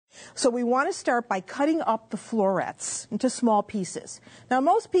So we want to start by cutting up the florets into small pieces. Now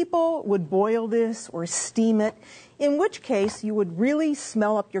most people would boil this or steam it, in which case you would really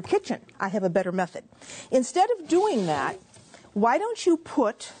smell up your kitchen. I have a better method. Instead of doing that, why don't you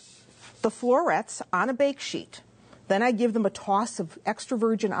put the florets on a bake sheet? Then I give them a toss of extra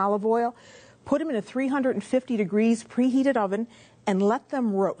virgin olive oil, put them in a 350 degrees preheated oven, and let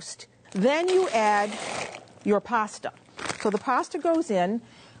them roast. Then you add your pasta. So the pasta goes in.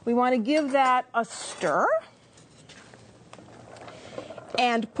 We want to give that a stir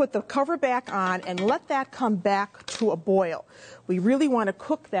and put the cover back on and let that come back to a boil. We really want to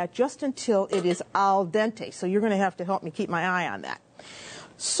cook that just until it is al dente. So you're going to have to help me keep my eye on that.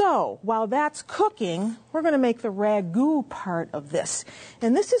 So while that's cooking, we're going to make the ragu part of this.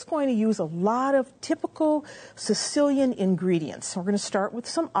 And this is going to use a lot of typical Sicilian ingredients. We're going to start with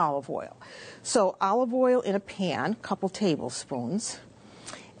some olive oil. So olive oil in a pan, a couple tablespoons.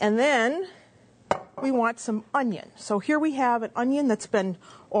 And then we want some onion. So here we have an onion that's been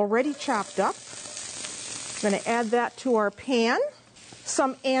already chopped up. We're going to add that to our pan.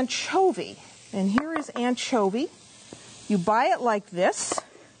 Some anchovy. And here is anchovy. You buy it like this.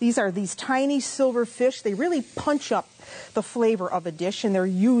 These are these tiny silver fish. They really punch up the flavor of a dish, and they're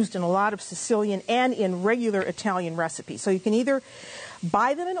used in a lot of Sicilian and in regular Italian recipes. So you can either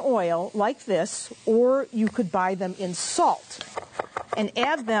buy them in oil like this, or you could buy them in salt and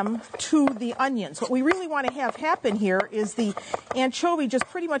add them to the onions. What we really want to have happen here is the anchovy just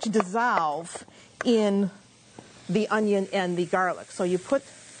pretty much dissolve in the onion and the garlic. So you put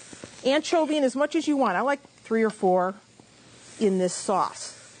anchovy in as much as you want. I like 3 or 4 in this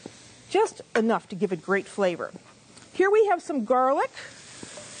sauce. Just enough to give it great flavor. Here we have some garlic.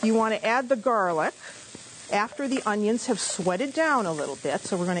 You want to add the garlic after the onions have sweated down a little bit.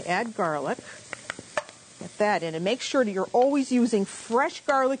 So we're going to add garlic. Get that in. And make sure that you're always using fresh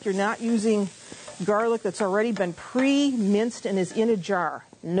garlic. You're not using garlic that's already been pre-minced and is in a jar.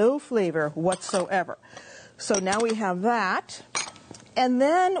 No flavor whatsoever. So now we have that. And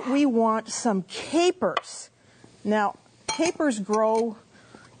then we want some capers. Now, capers grow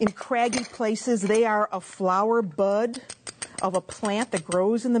in craggy places. They are a flower bud of a plant that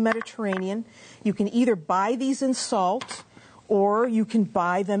grows in the Mediterranean. You can either buy these in salt or you can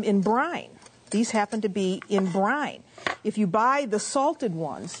buy them in brine. These happen to be in brine. If you buy the salted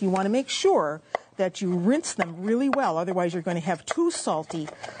ones, you want to make sure that you rinse them really well. Otherwise, you're going to have too salty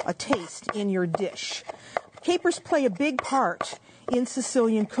a taste in your dish. Capers play a big part in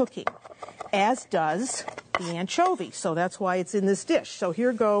Sicilian cooking, as does the anchovy. So that's why it's in this dish. So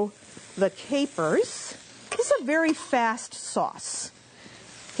here go the capers. This is a very fast sauce.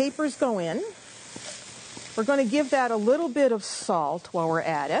 Capers go in. We're going to give that a little bit of salt while we're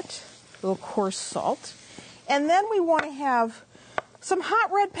at it, a little coarse salt. And then we want to have some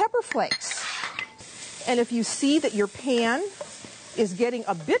hot red pepper flakes. And if you see that your pan is getting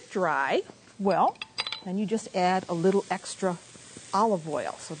a bit dry, well, then you just add a little extra olive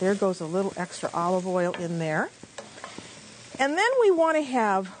oil. So there goes a little extra olive oil in there. And then we want to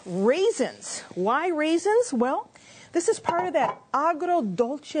have raisins. Why raisins? Well, this is part of that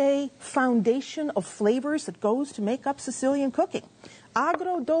agrodolce foundation of flavors that goes to make up Sicilian cooking.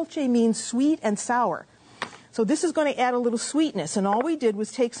 Agrodolce means sweet and sour. So this is going to add a little sweetness. And all we did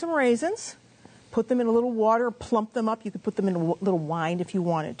was take some raisins, put them in a little water, plump them up. You could put them in a little wine if you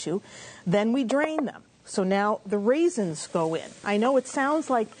wanted to. Then we drain them. So now the raisins go in. I know it sounds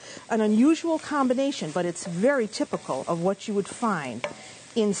like an unusual combination, but it's very typical of what you would find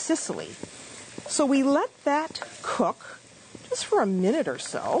in Sicily. So we let that cook just for a minute or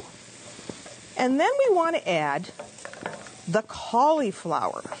so. And then we want to add the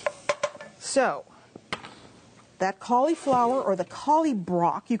cauliflower. So that cauliflower or the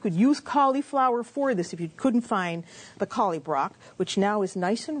Caulibroc, you could use cauliflower for this if you couldn't find the Caulibroc, which now is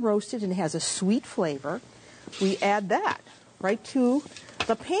nice and roasted and has a sweet flavor. We add that right to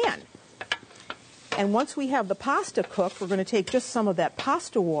the pan. And once we have the pasta cooked, we're going to take just some of that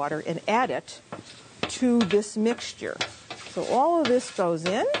pasta water and add it to this mixture. So all of this goes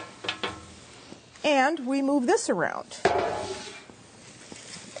in, and we move this around.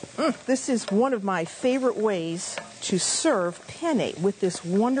 This is one of my favorite ways to serve penne with this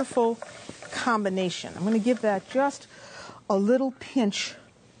wonderful combination. I'm going to give that just a little pinch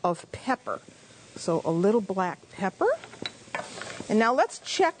of pepper. So a little black pepper. And now let's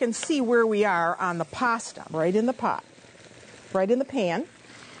check and see where we are on the pasta. Right in the pot. Right in the pan.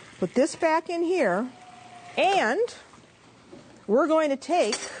 Put this back in here. And we're going to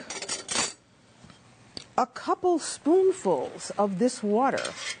take a couple spoonfuls of this water,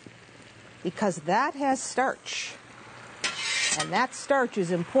 because that has starch. And that starch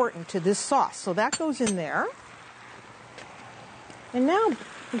is important to this sauce. So that goes in there. And now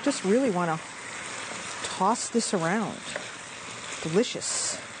we just really want to toss this around.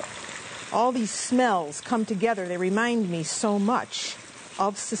 Delicious. All these smells come together. They remind me so much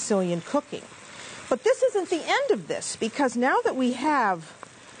of Sicilian cooking. But this isn't the end of this, because now that we have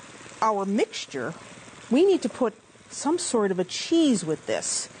our mixture, we need to put some sort of a cheese with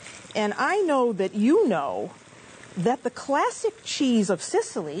this. And I know that you know that the classic cheese of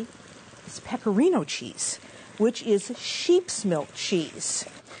Sicily is pecorino cheese, which is sheep's milk cheese.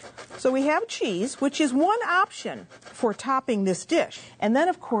 So we have cheese, which is one option for topping this dish. And then,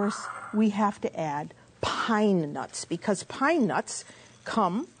 of course, we have to add pine nuts, because pine nuts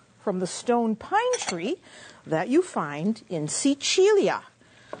come from the stone pine tree that you find in Sicilia.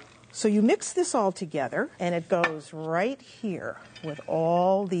 So you mix this all together, and it goes right here with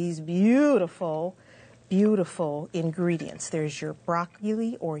all these beautiful, beautiful ingredients. There's your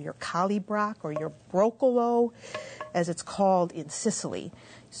broccoli, or your caulibroc, or your broccolo, as it's called in Sicily.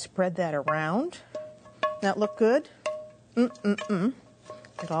 Spread that around. That look good?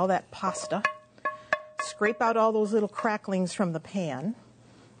 Get all that pasta. Scrape out all those little cracklings from the pan.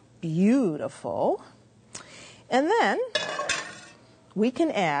 Beautiful. And then we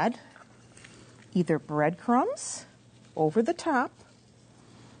can add either breadcrumbs over the top,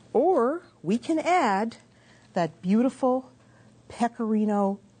 or we can add that beautiful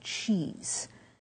pecorino cheese.